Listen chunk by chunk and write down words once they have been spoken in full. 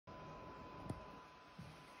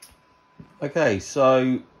Okay,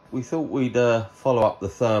 so we thought we'd follow up the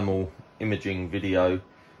thermal imaging video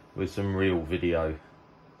with some real video.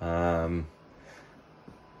 Might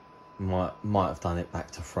have done it back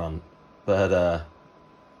to front, but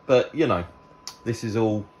you know, this is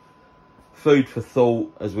all food for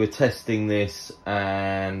thought as we're testing this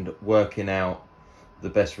and working out the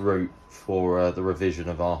best route for the revision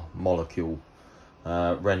of our molecule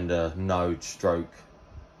render node stroke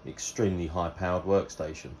extremely high powered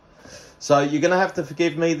workstation. So you're going to have to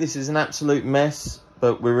forgive me, this is an absolute mess,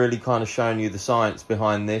 but we're really kind of showing you the science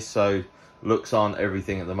behind this, so looks aren't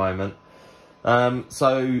everything at the moment.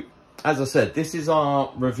 So as I said, this is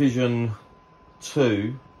our revision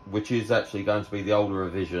 2, which is actually going to be the older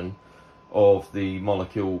revision of the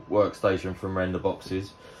molecule workstation from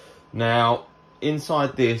Renderboxes. Now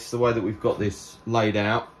inside this, the way that we've got this laid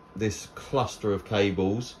out, this cluster of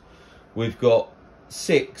cables, we've got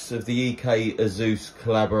 6 of the EK ASUS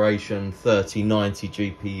Collaboration 3090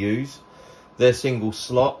 GPUs. They're single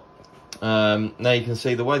slot. Now you can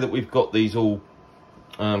see the way that we've got these all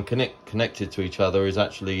connected to each other is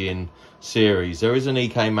actually in series. There is an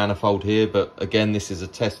EK manifold here, but again, this is a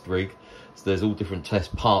test rig, so there's all different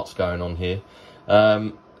test parts going on here.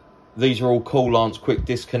 These are all cool-lance quick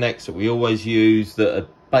disconnects that we always use that are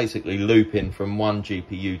basically looping from one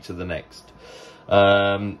GPU to the next.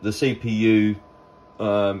 The CPU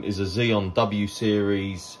is a Xeon W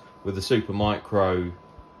series with a Supermicro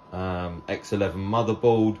X11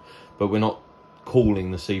 motherboard, but we're not calling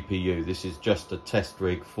the CPU. This is just a test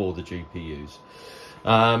rig for the GPUs.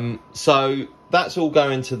 So that's all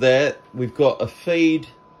going to there. We've got a feed.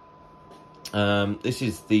 This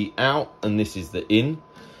is the out and this is the in,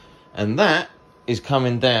 and that is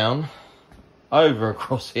coming down over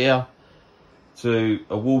across here to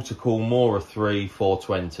a water cool Mora 3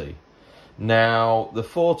 420. Now the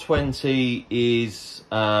 420 is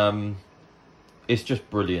it's just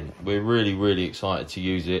brilliant. We're really excited to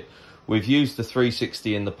use it. We've used the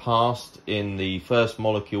 360 in the past in the first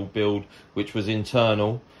molecule build, which was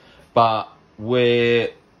internal, but we're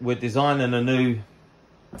designing a new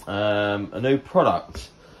product,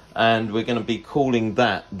 and we're going to be calling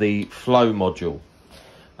that the flow module.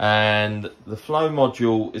 And the flow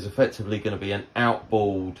module is effectively going to be an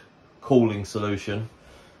outboard cooling solution.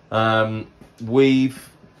 We've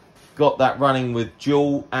got that running with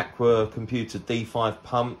dual Aqua Computer D5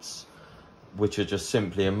 pumps, which are just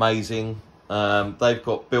simply amazing. They've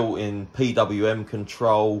got built-in PWM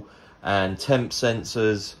control and temp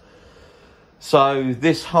sensors. So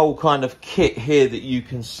this whole kind of kit here that you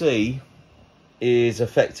can see is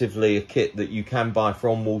effectively a kit that you can buy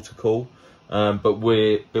from Watercool, but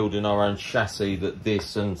we're building our own chassis that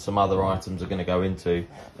this and some other items are going to go into,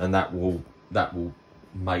 and that will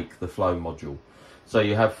make the flow module. So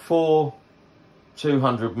you have 4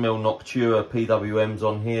 200mm Noctua PWMs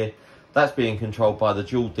on here. That's being controlled by the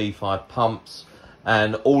dual D5 pumps,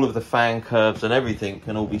 and all of the fan curves and everything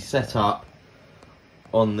can all be set up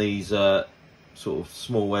on these sort of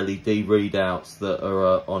small LED readouts that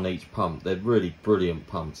are on each pump. They're really brilliant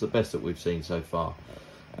pumps, the best that we've seen so far.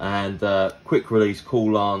 And quick release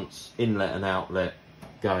cool-lance, inlet and outlet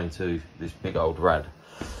going to this big old rad.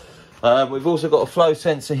 We've also got a flow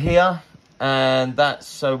sensor here, and that's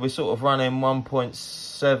so we're sort of running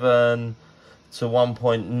 1.7 to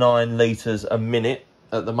 1.9 litres a minute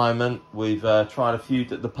at the moment. We've tried a few,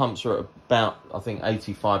 the pumps are at about, I think,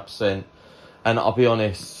 85%, and I'll be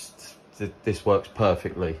honest, this works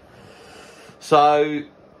perfectly. So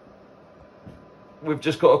we've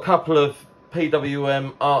just got a couple of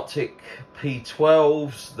PWM Arctic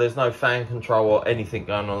P12s. There's no fan control or anything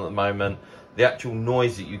going on at the moment. The actual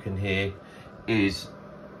noise that you can hear is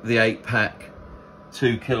the 8-pack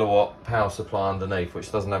 2 kilowatt power supply underneath,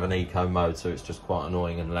 which doesn't have an eco mode, so it's just quite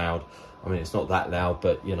annoying and loud. I mean, it's not that loud,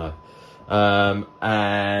 but you know.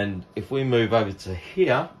 And if we move over to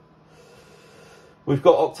here, we've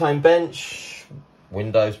got Octanebench,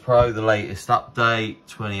 Windows Pro, the latest update,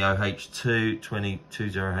 20.0H2,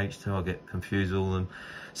 20.20H2, I get confused all of them.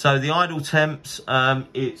 So the idle temps,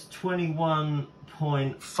 it's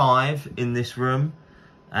 21.5 in this room,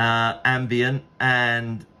 ambient,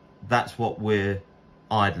 and that's what we're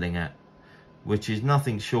idling at, which is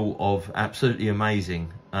nothing short of absolutely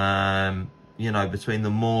amazing. You know, between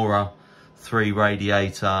the Mora 3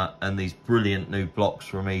 radiator and these brilliant new blocks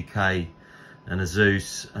from EK and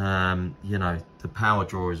ASUS, you know, the power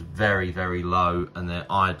draw is very low, and their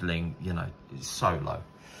idling, you know, is so low.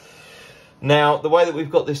 Now, the way that we've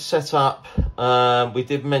got this set up, we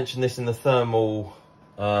did mention this in the thermal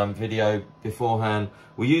video beforehand,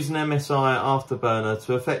 we use an MSI afterburner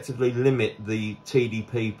to effectively limit the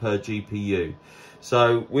TDP per GPU.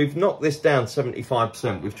 So we've knocked this down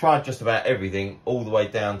 75%. We've tried just about everything all the way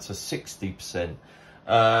down to 60%.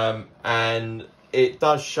 And it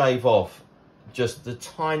does shave off just the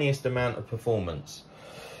tiniest amount of performance.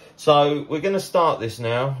 So we're going to start this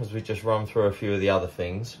now as we just run through a few of the other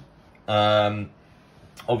things.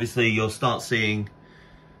 Obviously you'll start seeing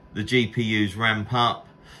the GPUs ramp up.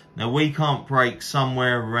 Now we can't break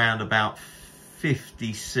somewhere around about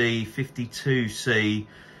 50C, 52C,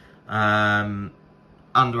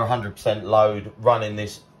 under 100% load, running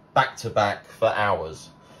this back to back for hours.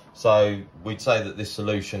 So we'd say that this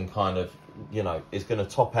solution kind of, you know, is going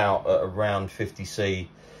to top out at around 50C,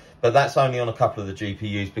 but that's only on a couple of the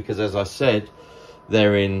GPUs because, as I said,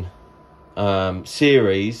 they're in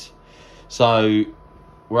series. So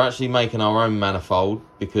we're actually making our own manifold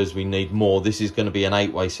because we need more. This is going to be an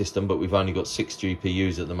 8-way system, but we've only got 6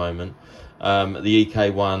 GPUs at the moment. The EK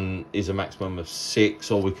one is a maximum of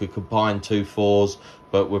 6, or we could combine 2 4s,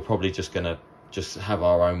 but we're probably just going to have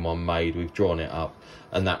our own one made. We've drawn it up,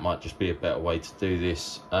 and that might just be a better way to do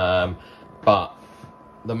this. But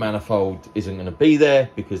the manifold isn't going to be there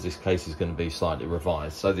because this case is going to be slightly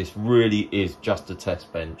revised. So this really is just a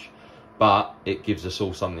test bench, but it gives us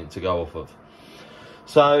all something to go off of.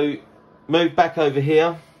 So move back over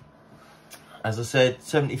here. As I said,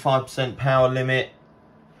 75% power limit.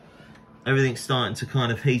 Everything's starting to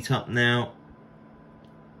kind of heat up now.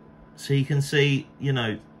 So you can see, you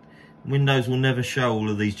know, Windows will never show all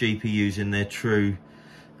of these GPUs in their true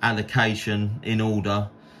allocation in order,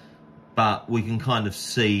 but we can kind of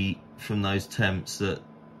see from those temps that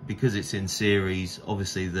because it's in series,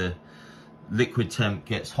 obviously the liquid temp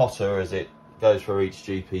gets hotter as it goes for each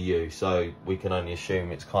GPU. So we can only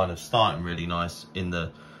assume it's kind of starting really nice in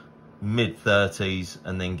the mid 30s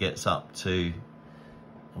and then gets up to,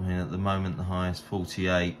 I mean, at the moment the highest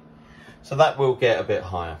 48. So that will get a bit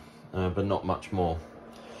higher, but not much more.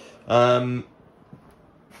 That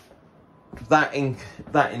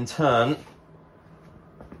in turn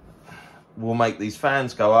will make these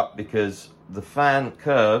fans go up because the fan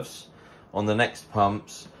curves on the next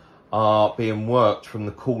pumps are being worked from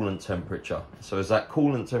the coolant temperature. So as that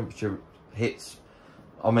coolant temperature hits,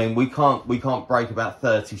 I mean, we can't break about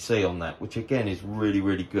 30C on that, which again is really,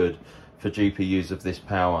 really good for GPUs of this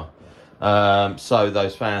power. So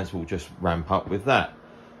those fans will just ramp up with that.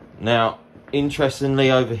 Now,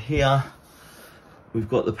 interestingly, over here, we've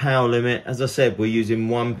got the power limit. As I said, we're using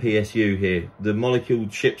 1 PSU here. The molecule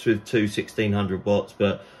ships with 2 1600 watts,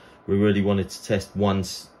 but we really wanted to test one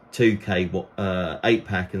 2K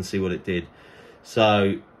 8-pack and see what it did.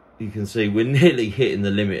 So you can see we're nearly hitting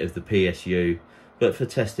the limit of the PSU, but for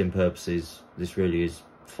testing purposes, this really is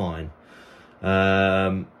fine.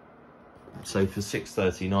 So for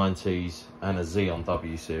 63090s and a Xeon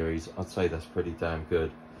W series, I'd say that's pretty damn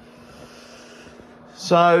good.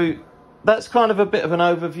 So that's kind of a bit of an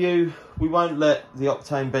overview. We won't let the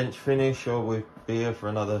Octanebench finish, or we'll be here for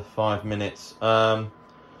another 5 minutes.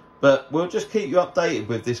 But we'll just keep you updated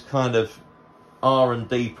with this kind of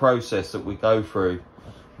R&D process that we go through.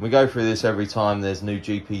 We go through this every time there's new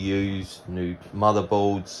GPUs, new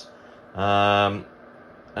motherboards.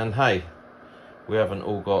 And hey, we haven't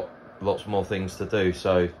all got lots more things to do,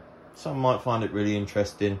 so some might find it really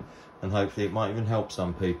interesting, and hopefully it might even help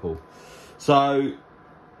some people. So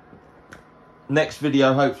next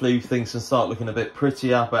video, hopefully things can start looking a bit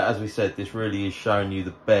prettier, but as we said, this really is showing you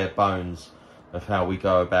the bare bones of how we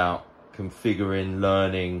go about configuring,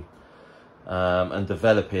 learning, and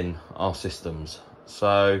developing our systems.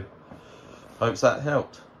 So, hope that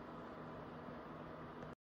helped.